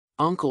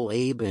Uncle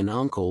Abe and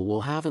Uncle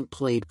Will haven't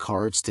played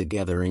cards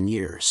together in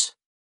years.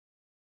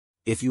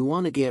 If you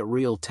want to get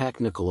real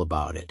technical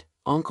about it,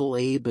 Uncle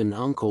Abe and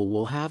Uncle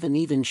Will haven't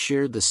even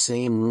shared the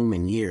same room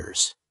in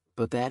years,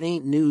 but that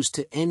ain't news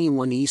to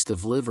anyone east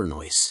of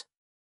Livernois.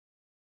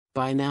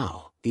 By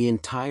now, the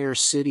entire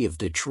city of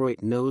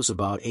Detroit knows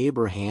about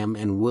Abraham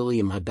and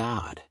William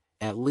Haddad,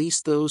 at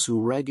least those who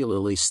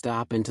regularly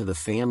stop into the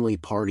family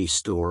party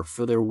store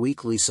for their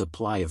weekly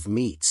supply of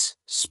meats,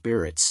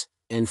 spirits,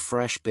 and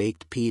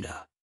fresh-baked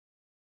pita.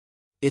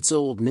 It's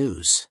old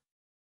news.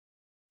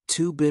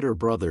 Two bitter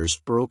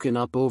brothers broken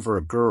up over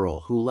a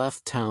girl who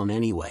left town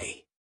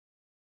anyway.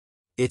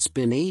 It's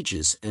been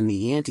ages and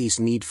the aunties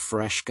need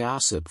fresh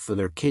gossip for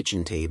their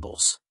kitchen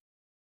tables.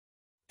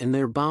 And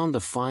they're bound to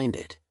find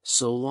it,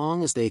 so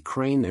long as they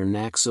crane their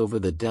necks over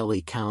the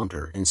deli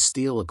counter and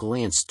steal a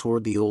glance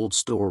toward the old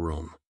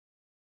storeroom.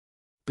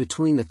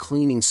 Between the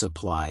cleaning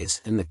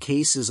supplies and the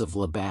cases of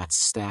Labatt's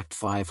stacked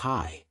 5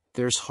 high,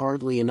 there's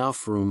hardly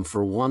enough room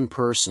for one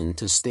person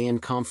to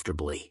stand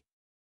comfortably.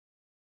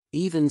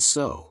 Even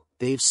so,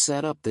 they've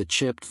set up the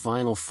chipped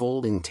vinyl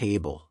folding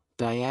table,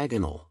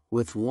 diagonal,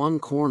 with one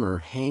corner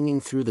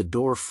hanging through the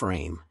door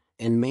frame,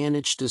 and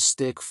managed to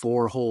stick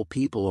 4 whole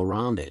people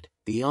around it,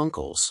 the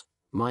uncles,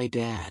 my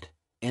dad,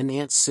 and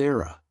Aunt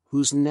Sarah,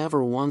 who's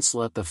never once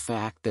let the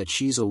fact that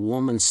she's a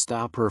woman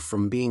stop her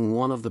from being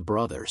one of the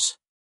brothers.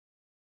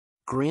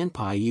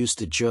 Grandpa used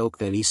to joke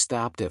that he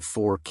stopped at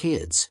 4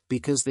 kids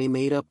because they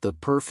made up the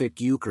perfect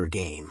euchre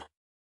game.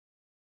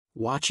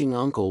 Watching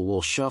Uncle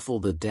Will shuffle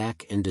the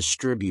deck and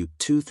distribute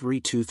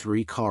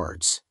 2-3-2-3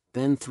 cards,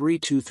 then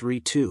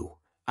 3-2-3-2,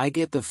 I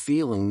get the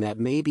feeling that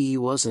maybe he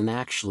wasn't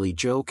actually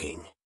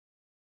joking.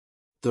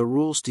 The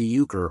rules to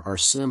euchre are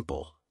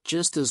simple,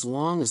 just as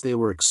long as they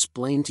were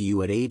explained to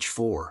you at age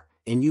 4,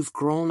 and you've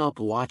grown up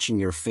watching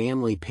your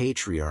family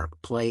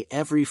patriarch play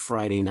every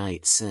Friday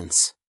night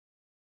since.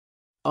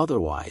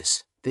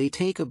 Otherwise, they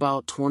take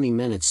about 20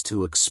 minutes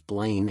to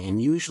explain and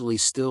usually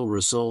still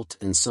result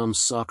in some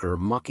sucker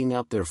mucking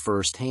up their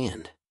first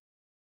hand.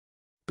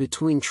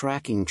 Between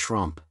tracking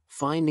trump,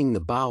 finding the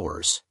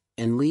bowers,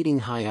 and leading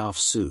high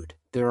offsuit,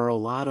 there are a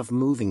lot of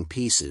moving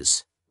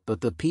pieces,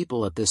 but the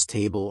people at this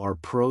table are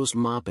pros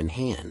mop in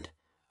hand.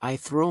 I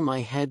throw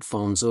my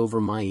headphones over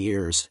my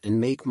ears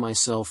and make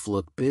myself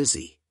look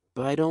busy,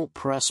 but I don't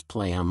press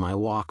play on my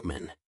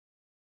Walkman.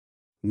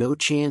 No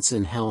chance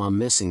in hell I'm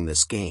missing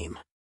this game.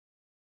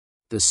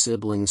 The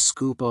siblings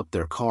scoop up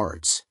their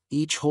cards,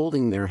 each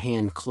holding their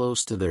hand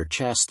close to their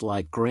chest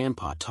like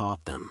Grandpa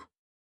taught them.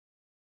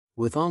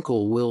 With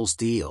Uncle Will's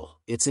deal,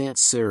 it's Aunt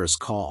Sarah's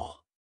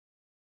call.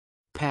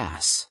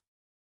 Pass.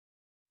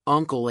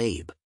 Uncle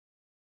Abe.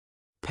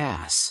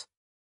 Pass.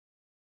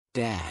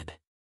 Dad.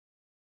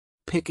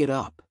 Pick it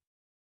up.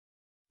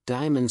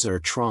 Diamonds are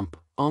trump,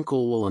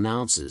 Uncle Will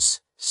announces,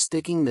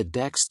 sticking the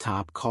deck's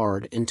top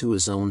card into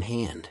his own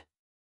hand.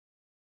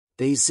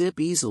 They zip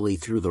easily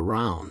through the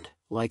round,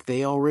 like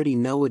they already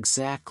know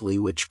exactly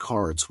which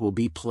cards will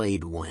be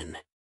played when.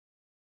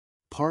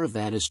 Part of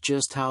that is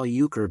just how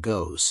euchre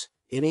goes.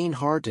 It ain't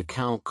hard to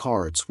count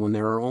cards when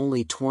there are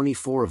only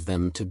 24 of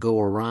them to go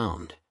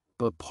around,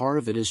 but part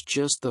of it is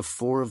just the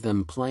 4 of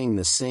them playing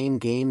the same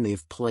game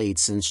they've played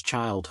since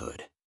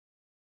childhood.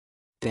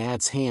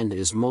 Dad's hand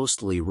is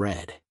mostly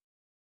red.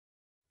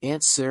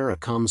 Aunt Sarah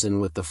comes in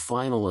with the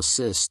final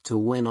assist to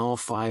win all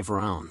 5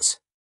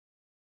 rounds.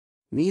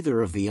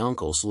 Neither of the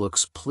uncles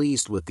looks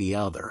pleased with the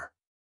other.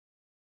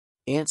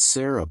 Aunt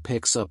Sarah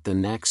picks up the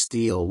next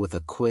deal with a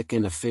quick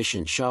and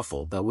efficient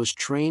shuffle that was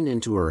trained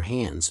into her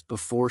hands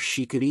before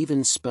she could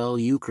even spell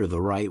euchre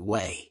the right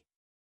way.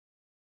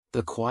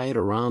 The quiet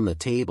around the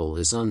table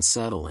is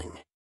unsettling.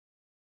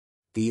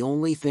 The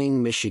only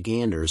thing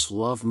Michiganders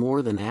love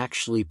more than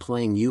actually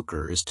playing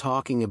euchre is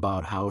talking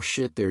about how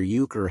shit their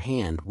euchre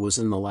hand was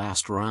in the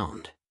last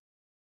round.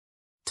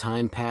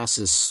 Time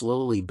passes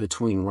slowly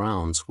between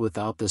rounds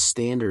without the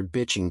standard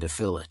bitching to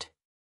fill it.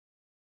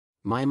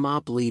 My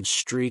mop leaves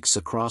streaks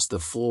across the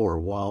floor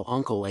while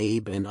Uncle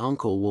Abe and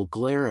Uncle Will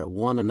glare at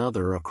one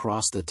another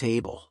across the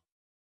table.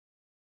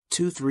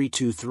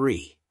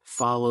 2-3-2-3,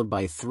 followed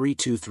by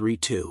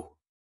 3-2-3-2.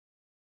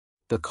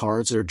 The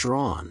cards are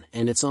drawn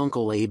and it's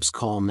Uncle Abe's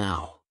call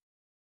now.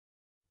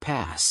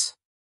 Pass.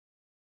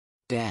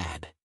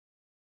 Dad.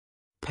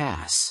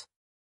 Pass.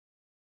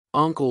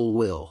 Uncle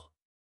Will.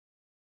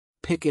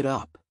 Pick it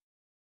up.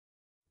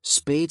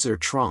 Spades or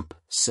trump,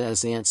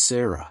 says Aunt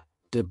Sarah,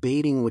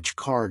 debating which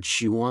card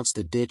she wants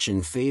to ditch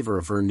in favor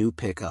of her new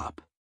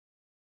pickup.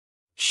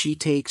 She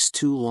takes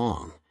too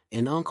long,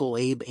 and Uncle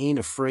Abe ain't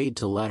afraid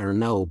to let her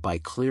know by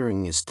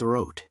clearing his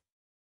throat.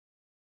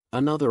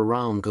 Another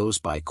round goes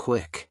by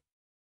quick.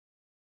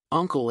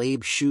 Uncle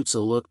Abe shoots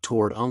a look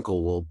toward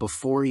Uncle Will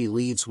before he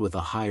leads with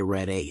a high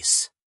red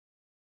ace.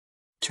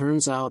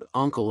 Turns out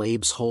Uncle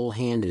Abe's whole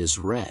hand is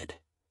red,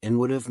 and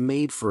would have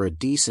made for a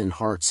decent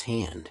heart's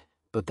hand,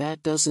 but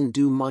that doesn't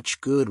do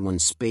much good when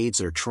spades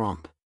are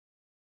trump.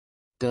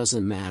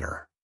 Doesn't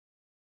matter.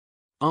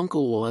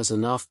 Uncle Will has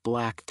enough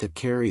black to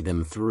carry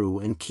them through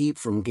and keep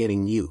from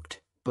getting uked,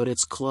 but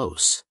it's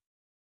close.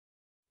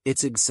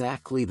 It's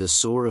exactly the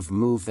sort of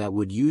move that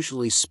would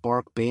usually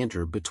spark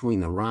banter between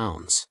the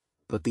rounds,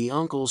 but the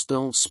uncles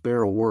don't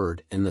spare a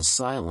word and the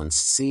silence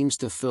seems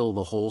to fill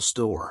the whole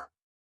store.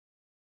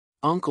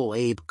 Uncle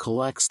Abe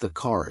collects the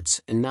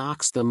cards and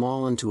knocks them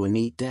all into a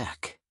neat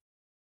deck.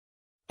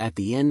 At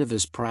the end of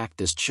his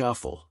practiced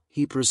shuffle,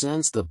 he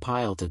presents the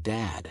pile to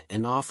Dad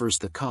and offers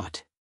the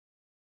cut.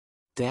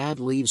 Dad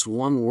leaves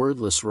one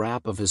wordless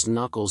rap of his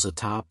knuckles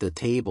atop the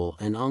table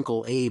and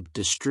Uncle Abe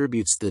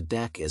distributes the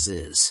deck as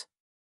is.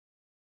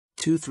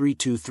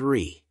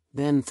 2-3-2-3,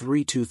 then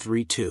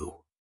 3-2-3-2.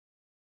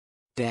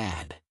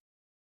 Dad.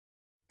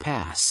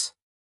 Pass.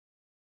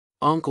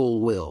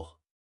 Uncle Will.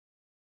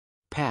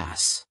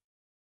 Pass.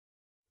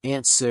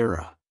 Aunt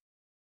Sarah.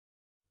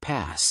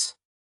 Pass.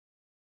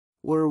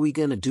 What are we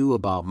gonna do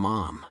about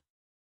Mom?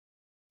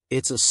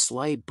 It's a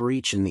slight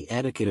breach in the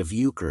etiquette of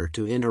euchre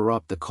to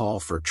interrupt the call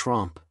for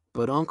trump,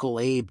 but Uncle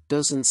Abe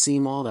doesn't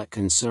seem all that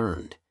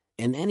concerned,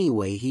 and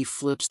anyway he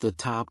flips the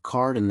top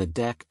card in the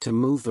deck to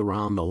move the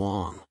round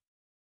along.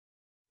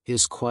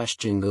 His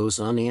question goes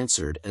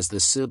unanswered as the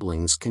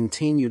siblings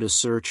continue to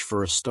search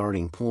for a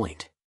starting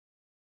point.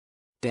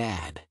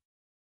 Dad.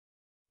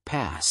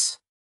 Pass.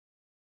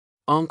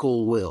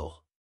 Uncle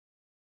Will.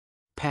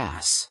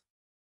 Pass.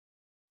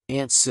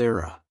 Aunt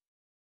Sarah.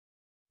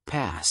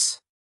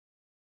 Pass.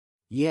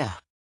 Yeah.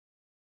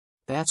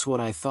 That's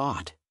what I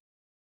thought.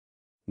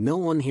 No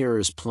one here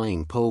is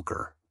playing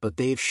poker, but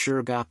they've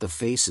sure got the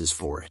faces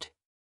for it.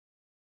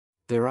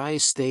 Their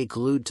eyes stay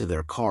glued to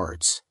their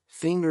cards,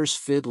 fingers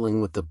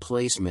fiddling with the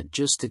placement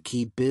just to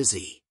keep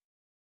busy.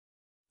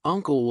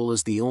 Uncle Will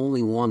is the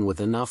only one with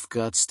enough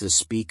guts to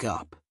speak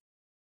up.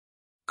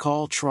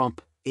 Call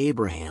trump,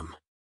 Abraham.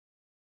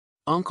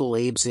 Uncle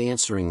Abe's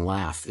answering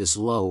laugh is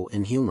low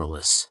and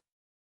humorless.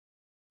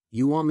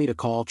 You want me to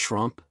call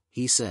trump?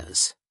 He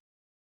says.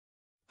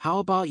 How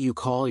about you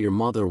call your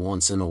mother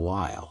once in a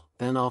while,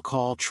 then I'll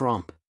call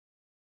trump.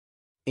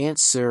 Aunt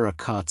Sarah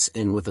cuts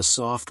in with a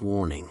soft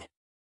warning.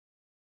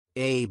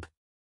 Abe.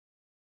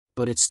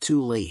 But it's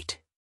too late.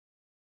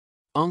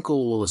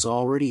 Uncle Will is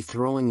already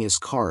throwing his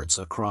cards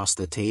across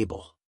the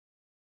table.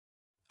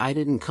 I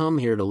didn't come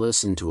here to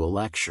listen to a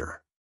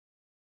lecture.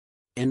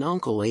 And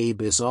Uncle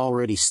Abe is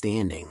already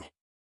standing.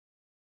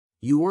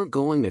 You weren't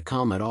going to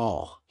come at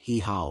all, he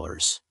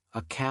hollers,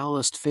 a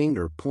calloused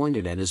finger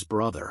pointed at his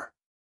brother.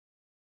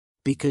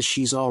 Because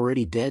she's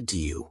already dead to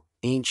you,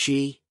 ain't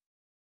she?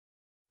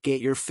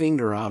 Get your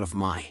finger out of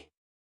my...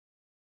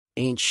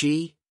 Ain't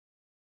she?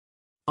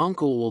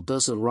 Uncle Will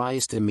doesn't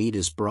rise to meet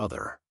his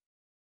brother.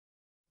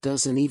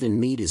 Doesn't even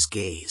meet his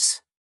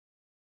gaze.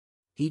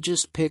 He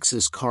just picks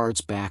his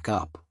cards back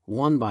up,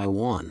 one by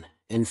one,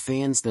 and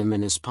fans them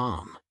in his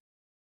palm.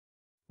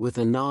 With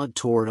a nod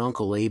toward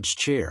Uncle Abe's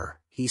chair,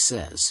 he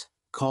says,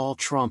 Call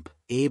trump,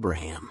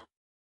 Abraham.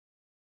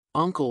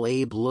 Uncle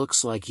Abe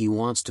looks like he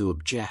wants to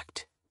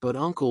object, but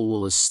Uncle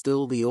Will is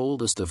still the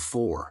oldest of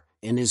four,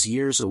 and his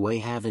years away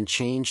haven't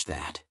changed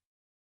that.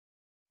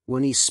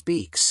 When he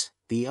speaks,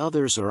 the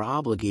others are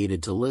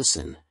obligated to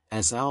listen,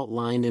 as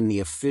outlined in the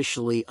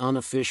officially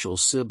unofficial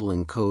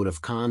sibling code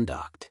of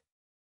conduct.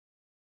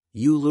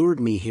 You lured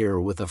me here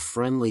with a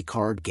friendly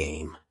card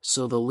game,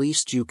 so the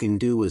least you can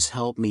do is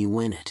help me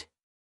win it.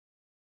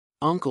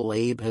 Uncle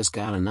Abe has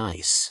got a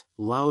nice,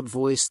 loud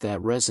voice that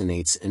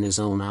resonates in his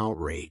own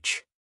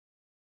outrage.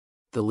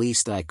 The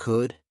least I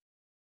could?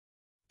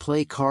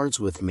 Play cards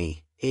with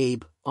me,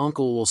 Abe,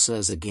 Uncle Will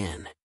says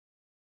again.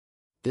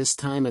 This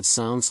time it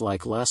sounds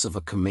like less of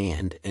a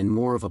command and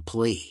more of a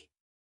plea.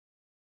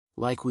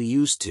 Like we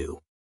used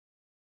to.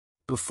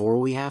 Before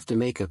we have to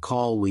make a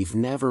call we've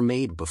never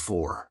made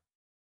before.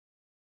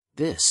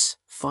 This,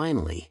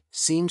 finally,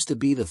 seems to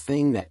be the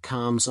thing that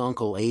calms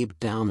Uncle Abe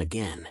down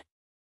again.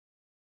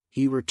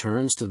 He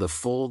returns to the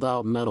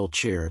fold-out metal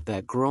chair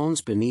that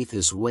groans beneath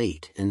his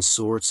weight and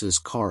sorts his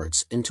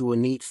cards into a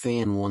neat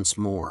fan once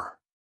more.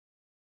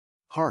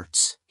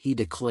 Hearts, he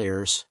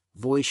declares,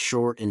 voice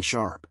short and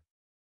sharp.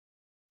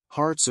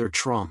 Hearts or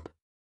trump,